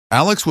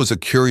Alex was a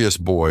curious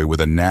boy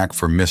with a knack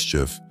for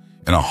mischief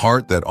and a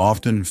heart that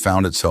often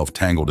found itself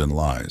tangled in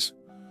lies.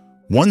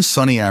 One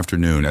sunny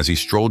afternoon, as he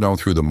strolled down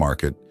through the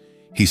market,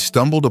 he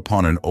stumbled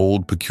upon an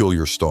old,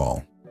 peculiar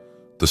stall.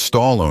 The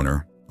stall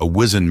owner, a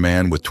wizened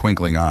man with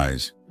twinkling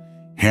eyes,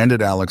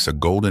 handed Alex a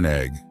golden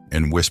egg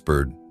and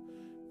whispered,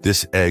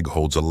 "This egg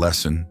holds a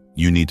lesson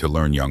you need to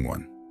learn, young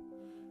one."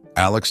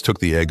 Alex took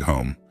the egg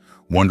home,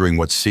 wondering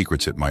what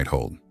secrets it might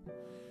hold.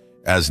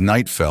 As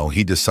night fell,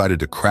 he decided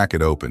to crack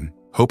it open,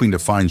 hoping to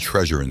find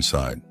treasure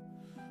inside.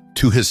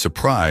 To his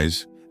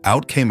surprise,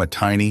 out came a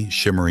tiny,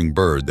 shimmering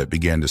bird that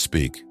began to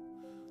speak.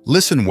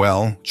 "Listen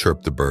well,"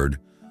 chirped the bird.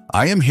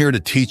 "I am here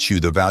to teach you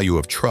the value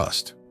of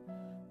trust."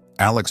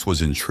 Alex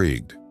was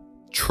intrigued.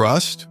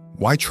 "Trust?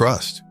 Why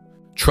trust?"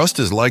 "Trust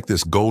is like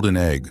this golden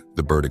egg,"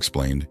 the bird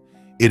explained.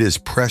 "It is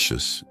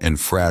precious and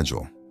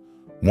fragile.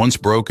 Once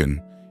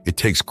broken, it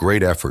takes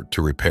great effort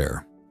to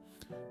repair."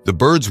 The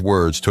bird's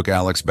words took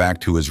Alex back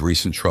to his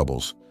recent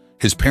troubles.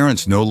 His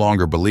parents no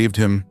longer believed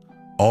him,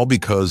 all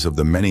because of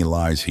the many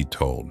lies he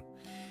told.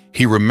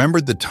 He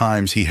remembered the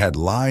times he had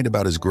lied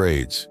about his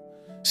grades,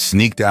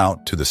 sneaked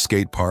out to the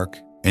skate park,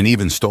 and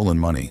even stolen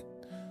money.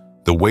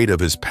 The weight of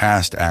his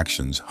past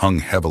actions hung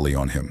heavily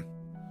on him.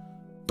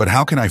 "But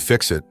how can I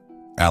fix it?"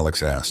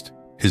 Alex asked,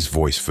 his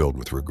voice filled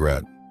with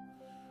regret.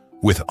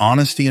 "With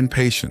honesty and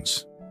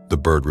patience," the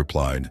bird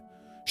replied.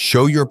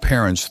 "Show your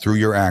parents through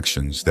your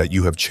actions that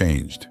you have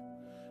changed.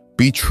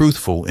 Be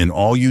truthful in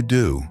all you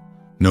do,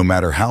 no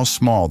matter how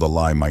small the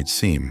lie might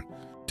seem."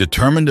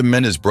 Determined to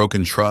mend his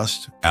broken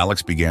trust,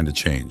 Alex began to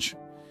change.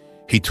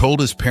 He told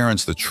his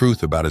parents the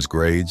truth about his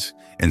grades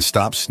and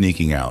stopped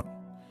sneaking out.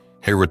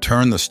 He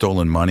returned the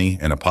stolen money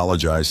and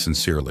apologized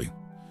sincerely.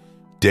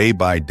 Day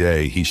by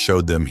day, he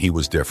showed them he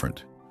was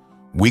different.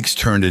 Weeks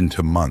turned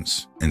into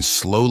months, and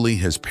slowly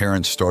his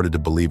parents started to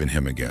believe in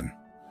him again.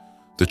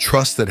 The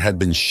trust that had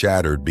been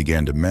shattered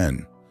began to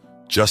mend,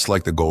 just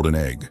like the golden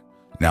egg,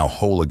 now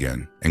whole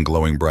again and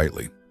glowing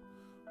brightly.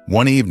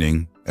 One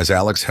evening, as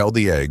Alex held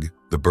the egg,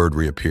 the bird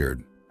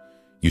reappeared.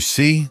 "You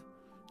see,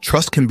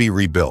 trust can be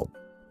rebuilt,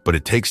 but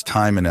it takes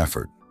time and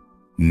effort.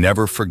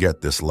 Never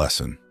forget this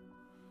lesson."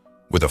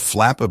 With a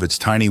flap of its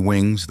tiny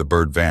wings, the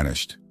bird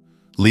vanished,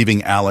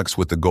 leaving Alex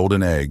with the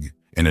golden egg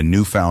and a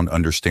newfound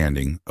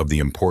understanding of the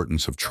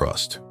importance of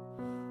trust.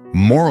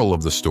 Moral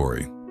of the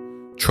story: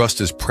 trust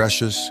is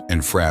precious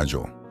and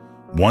fragile.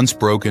 Once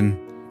broken,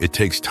 it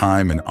takes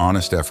time and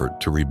honest effort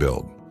to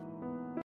rebuild.